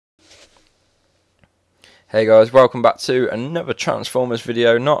Hey guys, welcome back to another Transformers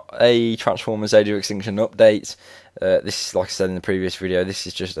video, not a Transformers Age of Extinction update. This is, like I said in the previous video, this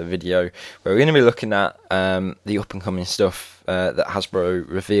is just a video where we're going to be looking at the up and coming stuff that Hasbro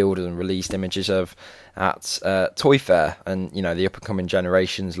revealed and released images of at Toy Fair. And, you know, the up and coming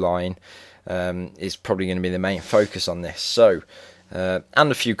Generations line is probably going to be the main focus on this. So, and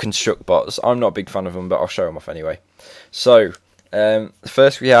a few Construct bots. I'm not a big fan of them, but I'll show them off anyway. So,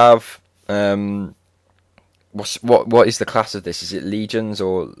 first we have... what is the class of this? Is it Legions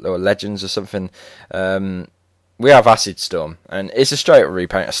or Legends or something? We have Acid Storm, and it's a straight up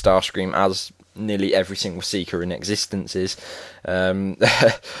repaint of Starscream, as nearly every single Seeker in existence is. And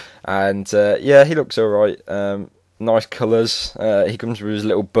yeah, he looks alright. Nice colours. He comes with his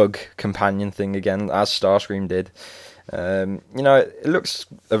little bug companion thing again, as Starscream did. You know, it looks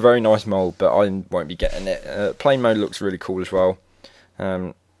a very nice mould, but I won't be getting it. Plain mode looks really cool as well.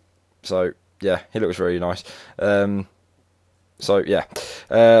 So yeah, he looks really nice. So yeah,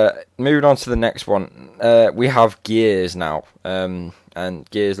 moving on to the next one, we have Gears now, and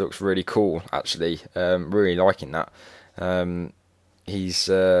Gears looks really cool actually. Really liking that. He's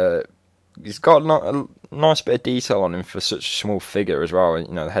got a nice bit of detail on him for such a small figure as well.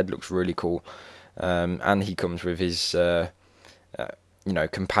 You know, the head looks really cool, and he comes with his you know,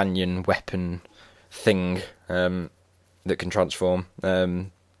 companion weapon thing that can transform.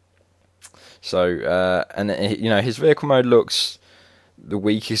 So, and you know, his vehicle mode looks the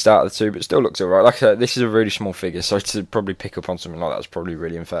weakest out of the two, but still looks alright. Like I said, this is a really small figure, so to probably pick up on something like that is probably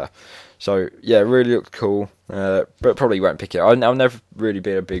really unfair. So, yeah, really looks cool, but probably won't pick it. I'll never really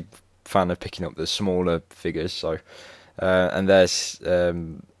be a big fan of picking up the smaller figures. So, and there's,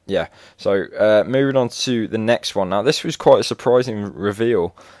 yeah. So, moving on to the next one. Now, this was quite a surprising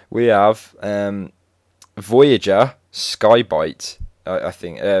reveal. We have Voyager Skybite. I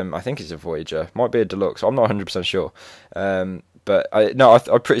think it's a Voyager. Might be a deluxe. I'm not 100% sure. But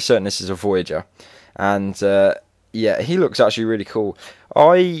I'm pretty certain this is a Voyager. And yeah, he looks actually really cool.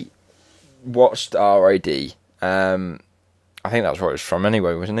 I watched RID. I think that's where it was from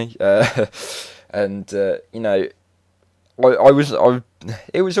anyway, wasn't he? And you know, it was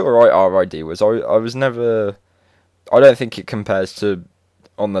alright. RID was. I was never. I don't think it compares to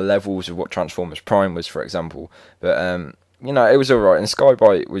on the levels of what Transformers Prime was, for example. But you know, it was alright, and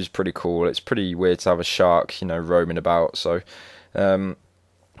Skybite was pretty cool. It's pretty weird to have a shark, you know, roaming about. So, but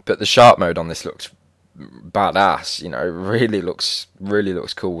the shark mode on this looks badass. You know, really looks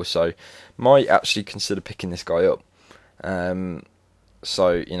cool. So, might actually consider picking this guy up.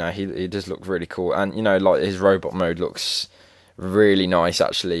 So, you know, he does look really cool, and you know, like his robot mode looks really nice.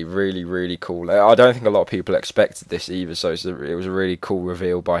 Actually, really cool. I don't think a lot of people expected this either. So it was a really cool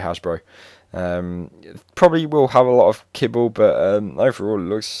reveal by Hasbro. Probably will have a lot of kibble, but overall it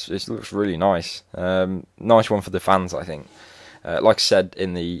looks really nice. Nice one for the fans, I think. Like I said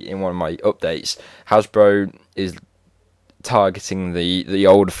in one of my updates, Hasbro is targeting the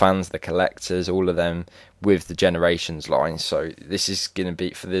older fans, the collectors, all of them with the Generations line. So this is going to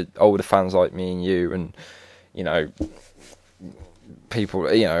be for the older fans like me and you, and you know, people,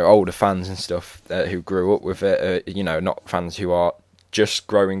 you know, older fans and stuff who grew up with it. You know, not fans who are just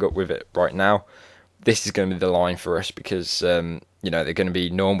growing up with it right now. This is going to be the line for us because you know, they're going to be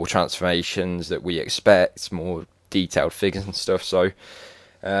normal transformations that we expect, more detailed figures and stuff. So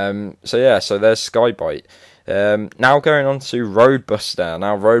yeah, so there's Skybite. Now going on to Roadbuster.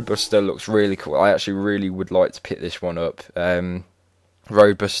 Now Roadbuster looks really cool. I actually really would like to pick this one up.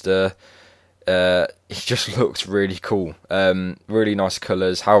 Roadbuster, he just looks really cool. Really nice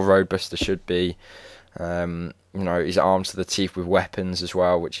colours, how Roadbuster should be. You know, he's armed to the teeth with weapons as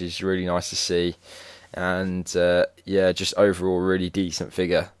well, which is really nice to see. And yeah, just overall really decent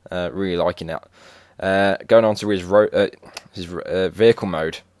figure. Really liking it. Going on to his vehicle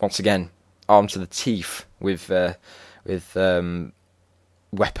mode, once again armed to the teeth with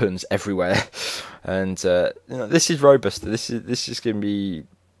weapons everywhere. And you know, this is Roadbuster. This is going to be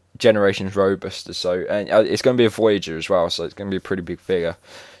Generations Roadbuster. So, and it's going to be a Voyager as well. So it's going to be a pretty big figure.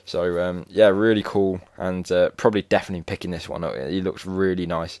 So yeah, really cool, and probably definitely picking this one up. He looks really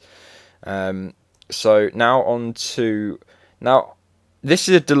nice. So now this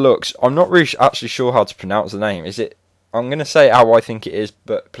is a deluxe. I'm not really actually sure how to pronounce the name. I'm going to say how I think it is,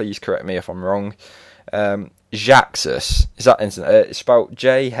 but please correct me if I'm wrong. Jhaxus. Is that it's spelled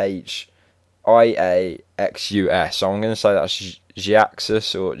Jhaixus? So I'm going to say that's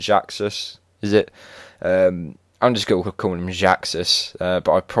Jhaxus or Jhaxus. Is it? I'm just going to call him Jhaxus, but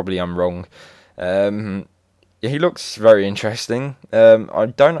I probably am wrong. Yeah, he looks very interesting.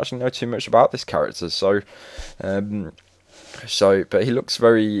 I don't actually know too much about this character, so So, but he looks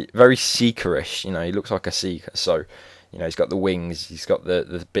very, very Seekerish. You know, he looks like a Seeker. So, you know, he's got the wings, he's got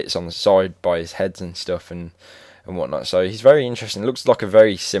the bits on the side by his heads and stuff and whatnot. So he's very interesting. Looks like a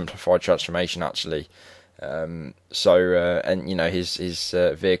very simplified transformation actually. And you know his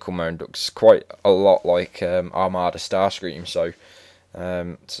vehicle mode looks quite a lot like Armada Starscream. So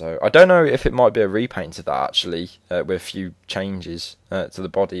I don't know if it might be a repaint of that actually, with a few changes to the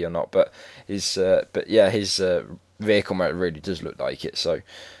body or not. But his vehicle mode really does look like it. So,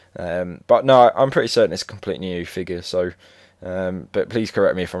 but no, I'm pretty certain it's a completely new figure. So, but please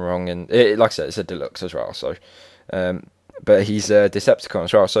correct me if I'm wrong. And like I said, it's a deluxe as well. So, but he's a Decepticon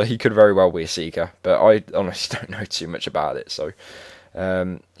as well, so he could very well be a Seeker. But I honestly don't know too much about it. So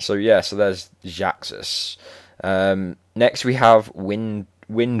there's Jaxus. Next we have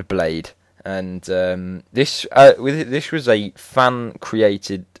Windblade, and this was a fan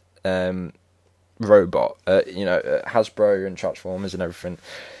created robot. Hasbro and Transformers and everything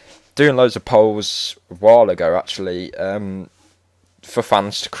doing loads of polls a while ago actually. For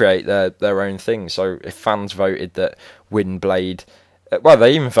fans to create their own thing. So if fans voted that Windblade, well,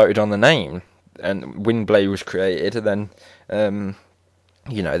 they even voted on the name, and Windblade was created, and then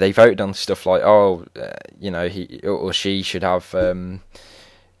they voted on stuff like, he or she should have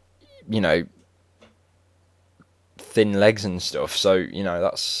thin legs and stuff. So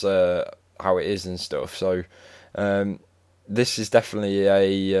that's how it is and stuff. So this is definitely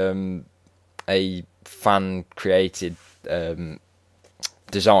a fan created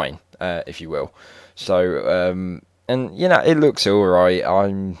design, if you will. So it looks alright.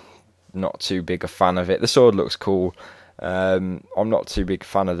 I'm not too big a fan of it. The sword looks cool. I'm not too big a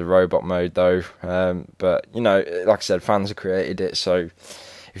fan of the robot mode though. But like I said, fans have created it, so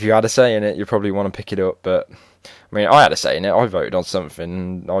if you had a say in it, you probably want to pick it up. But I mean, I had a say in it. I voted on something,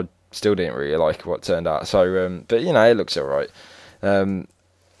 and I still didn't really like what turned out. So, but it looks alright.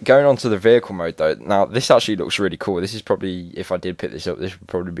 Going on to the vehicle mode though, now this actually looks really cool. This is probably, if I did pick this up, this would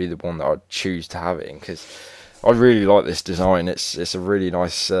probably be the one that I'd choose to have it in, because I really like this design. It's a really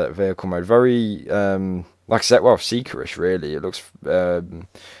nice vehicle mode. Very, like I said, well, Seekerish really. It looks,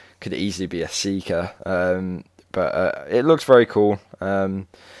 could easily be a Seeker, but it looks very cool,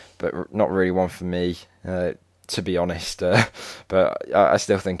 but not really one for me, to be honest. But I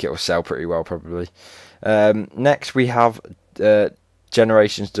still think it will sell pretty well probably. Next we have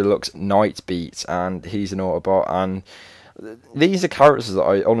Generations Deluxe Nightbeat, and he's an Autobot, and these are characters that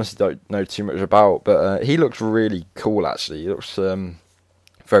I honestly don't know too much about, but he looks really cool actually. He looks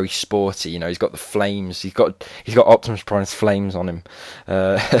very sporty. He's got the flames. He's got Optimus Prime's flames on him,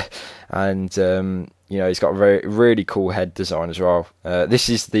 and he's got a very really cool head design as well. This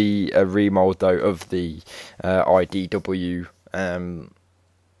is the remold though of the IDW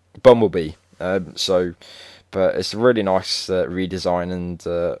Bumblebee. But it's a really nice redesign, and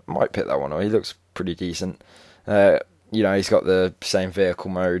might pick that one up. He looks pretty decent. He's got the same vehicle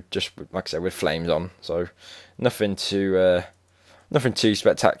mode, just like I said, with flames on. So nothing too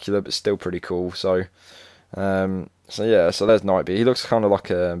spectacular, but still pretty cool. So there's Nightbeat. He looks kind of like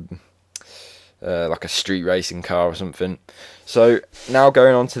a street racing car or something. So now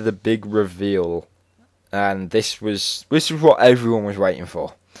going on to the big reveal, and this was what everyone was waiting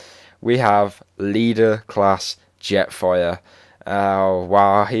for. We have Leader Class Jetfire. Oh,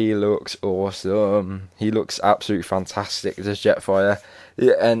 wow, he looks awesome. He looks absolutely fantastic, this Jetfire.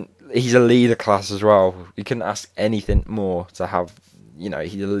 Yeah, and he's a Leader Class as well. You couldn't ask anything more to have,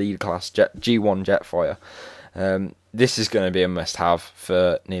 he's a Leader Class G1 Jetfire. This is going to be a must-have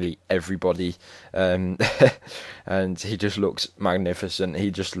for nearly everybody. And he just looks magnificent.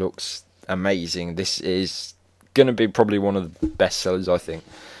 He just looks amazing. This is going to be probably one of the best sellers, I think.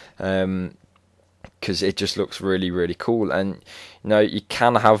 Because it just looks really, really cool, and you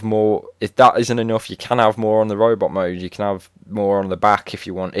can have more. If that isn't enough, you can have more on the robot mode. You can have more on the back if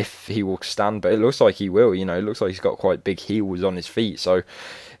you want, if he will stand. But it looks like he will. It looks like he's got quite big heels on his feet. So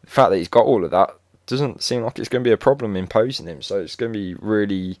the fact that he's got all of that doesn't seem like it's going to be a problem imposing him. So it's going to be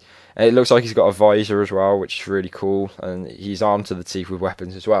really. And it looks like he's got a visor as well, which is really cool, and he's armed to the teeth with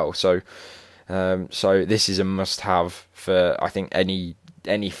weapons as well. So this is a must-have for, I think, any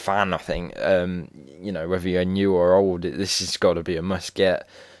fan, I think, whether you're new or old, this has got to be a must get.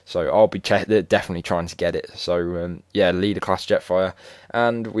 So I'll be definitely trying to get it. So Leader Class Jetfire,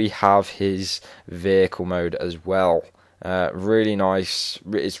 and we have his vehicle mode as well. Really nice.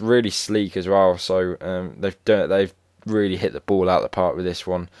 It's really sleek as well. So they've really hit the ball out of the park with this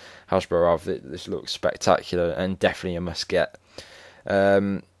one. Hasbro have. This looks spectacular and definitely a must get.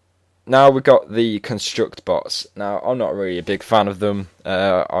 Now we've got the Construct Bots. Now, I'm not really a big fan of them.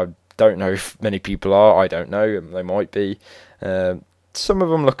 I don't know if many people are. I don't know. They might be. Some of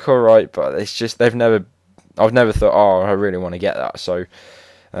them look alright, but it's just I've never thought, oh, I really want to get that. So,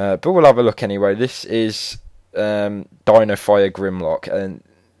 but we'll have a look anyway. This is Dino Fire Grimlock, and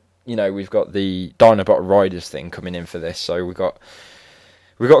we've got the Dinobot Riders thing coming in for this. So we've got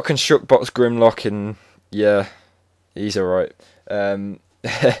Constructbots Grimlock, and yeah, he's alright.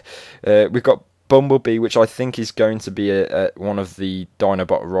 We've got Bumblebee, which I think is going to be one of the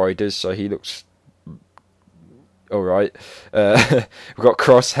Dinobot Riders, so he looks alright. We've got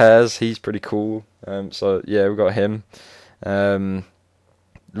Crosshairs, he's pretty cool. So yeah, we've got him.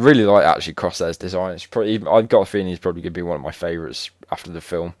 Really like actually Crosshairs design. I've got a feeling he's probably going to be one of my favourites after the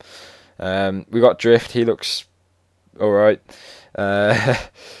film. We got Drift, he looks alright. And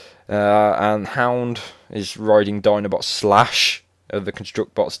Hound is riding Dinobot Slash of the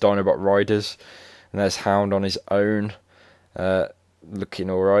Constructbots Dinobot Riders, and there's Hound on his own, looking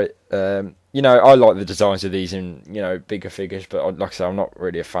alright. I like the designs of these in bigger figures, but like I say, I'm not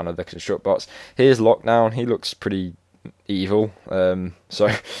really a fan of the Constructbots. Here's Lockdown, he looks pretty evil, so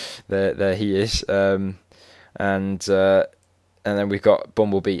there he is, and then we've got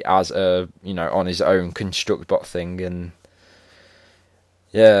Bumblebee as on his own Constructbot thing, and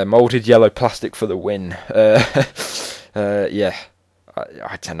yeah, moulded yellow plastic for the win. Yeah,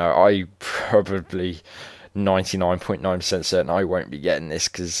 I don't know. I probably 99.9% certain I won't be getting this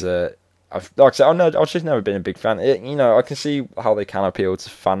because I've just never been a big fan. I can see how they can appeal to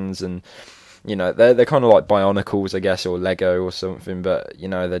fans, and they're kind of like Bionicles, I guess, or Lego or something. But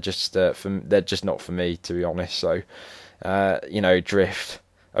they're just they're just not for me, to be honest. So Drift.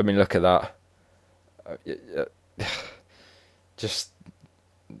 I mean, look at that. Just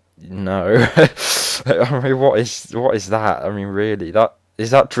no. I mean, what is that? I mean, really,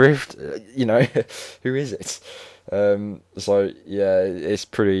 is that Drift? Who is it? So yeah, it's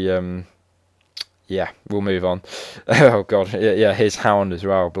pretty. Yeah, we'll move on. Oh god, yeah, here's Hound as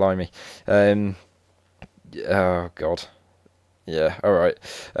well. Blimey. Oh god. Yeah, all right.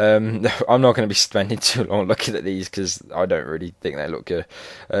 I'm not going to be spending too long looking at these because I don't really think they look good.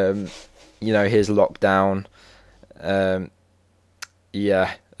 Here's Lockdown.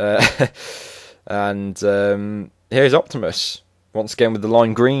 Yeah. And here's Optimus, once again with the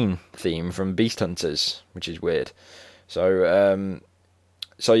lime green theme from Beast Hunters, which is weird. So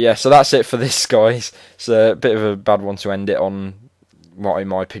that's it for this, guys. It's a bit of a bad one to end it on, what in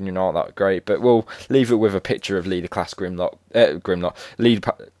my opinion aren't that great, but we'll leave it with a picture of Leader Class Leader Class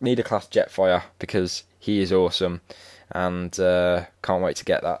Jetfire, because he is awesome, and can't wait to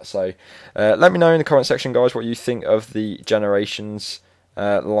get that. So let me know in the comment section, guys, what you think of the Generations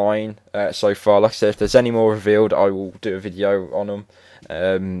line so far. Like I said, if there's any more revealed, I will do a video on them,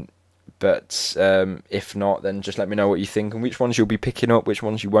 but if not, then just let me know what you think and which ones you'll be picking up, which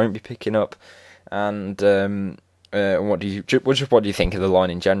ones you won't be picking up, and what do you think of the line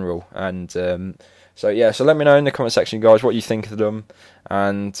in general. And so let me know in the comment section, guys, what you think of them,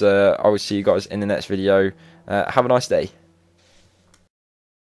 and I will see you guys in the next video. Have a nice day.